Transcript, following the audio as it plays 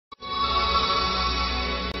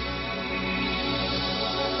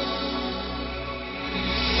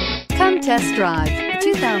Test drive the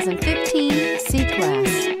 2015 C-Class.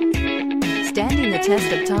 Standing the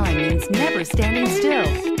test of time means never standing still.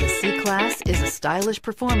 The C-Class is a stylish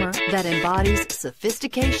performer that embodies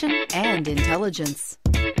sophistication and intelligence.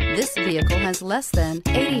 This vehicle has less than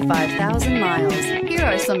 85,000 miles. Here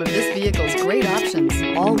are some of this vehicle's great options: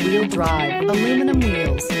 all-wheel drive, aluminum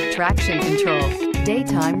wheels, traction control,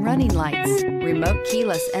 daytime running lights, remote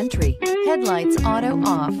keyless entry, headlights auto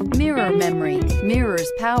off, mirror memory,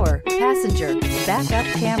 mirrors power, passenger, backup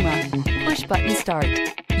camera, push button start.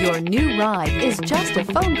 Your new ride is just a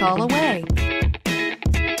phone call away.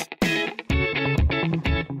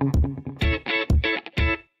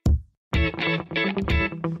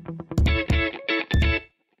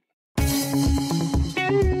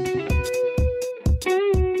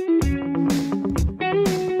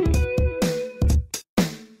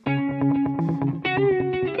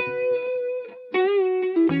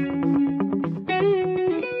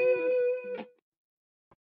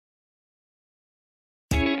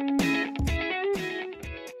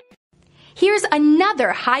 Here's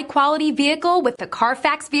another high-quality vehicle with the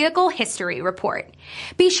CARFAX Vehicle History Report.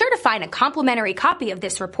 Be sure to find a complimentary copy of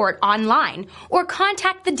this report online or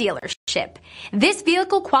contact the dealership. This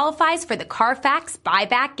vehicle qualifies for the CARFAX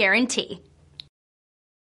buyback guarantee.